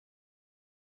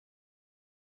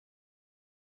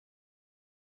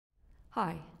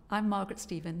Hi, I'm Margaret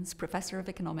Stevens, Professor of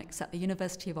Economics at the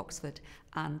University of Oxford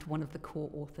and one of the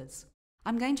core authors.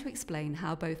 I'm going to explain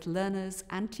how both learners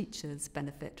and teachers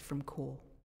benefit from core.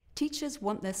 Teachers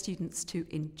want their students to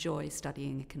enjoy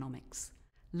studying economics.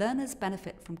 Learners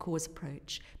benefit from core's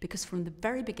approach because from the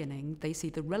very beginning they see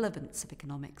the relevance of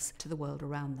economics to the world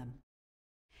around them.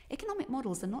 Economic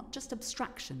models are not just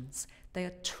abstractions, they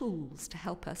are tools to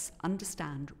help us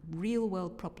understand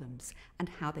real-world problems and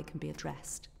how they can be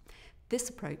addressed. This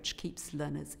approach keeps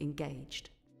learners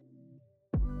engaged.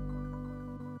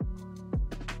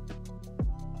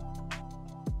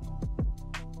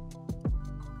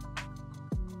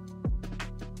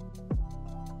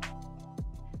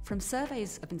 From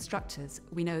surveys of instructors,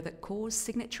 we know that core's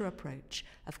signature approach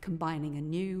of combining a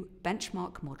new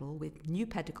benchmark model with new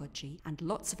pedagogy and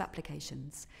lots of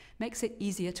applications makes it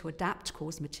easier to adapt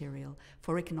core's material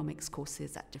for economics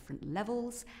courses at different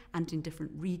levels and in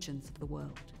different regions of the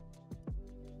world.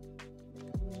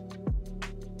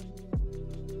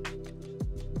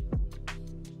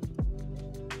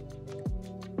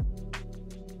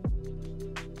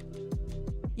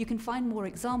 You can find more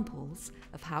examples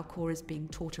of how core is being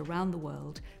taught around the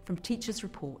world from teachers'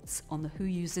 reports on the Who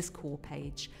Uses Core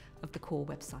page of the core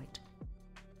website.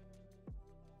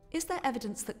 Is there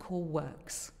evidence that core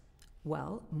works?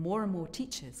 Well, more and more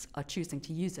teachers are choosing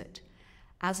to use it.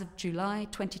 As of July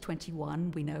 2021,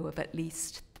 we know of at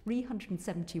least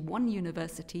 371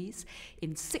 universities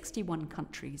in 61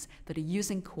 countries that are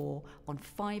using core on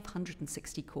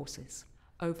 560 courses.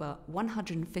 Over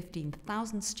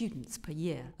 115,000 students per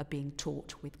year are being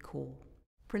taught with core.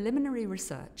 Preliminary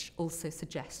research also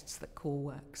suggests that core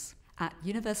works. At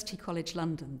University College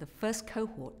London, the first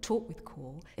cohort taught with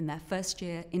core in their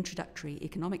first-year introductory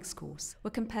economics course were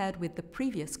compared with the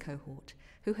previous cohort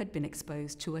who had been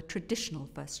exposed to a traditional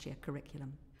first-year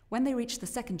curriculum. When they reached the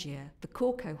second year, the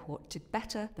core cohort did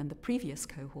better than the previous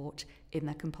cohort in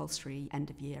their compulsory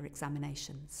end-of-year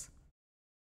examinations.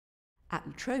 At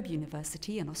La Trobe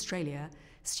University in Australia,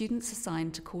 students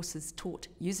assigned to courses taught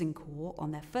using core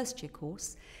on their first-year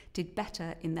course did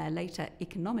better in their later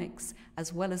economics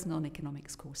as well as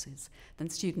non-economics courses than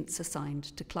students assigned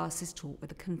to classes taught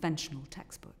with a conventional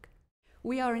textbook.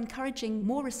 We are encouraging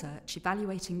more research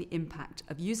evaluating the impact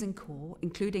of using core,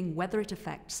 including whether it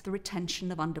affects the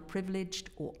retention of underprivileged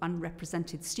or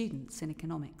unrepresented students in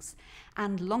economics,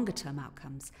 and longer-term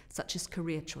outcomes such as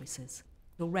career choices.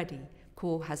 Already,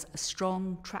 core has a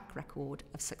strong track record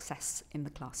of success in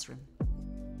the classroom.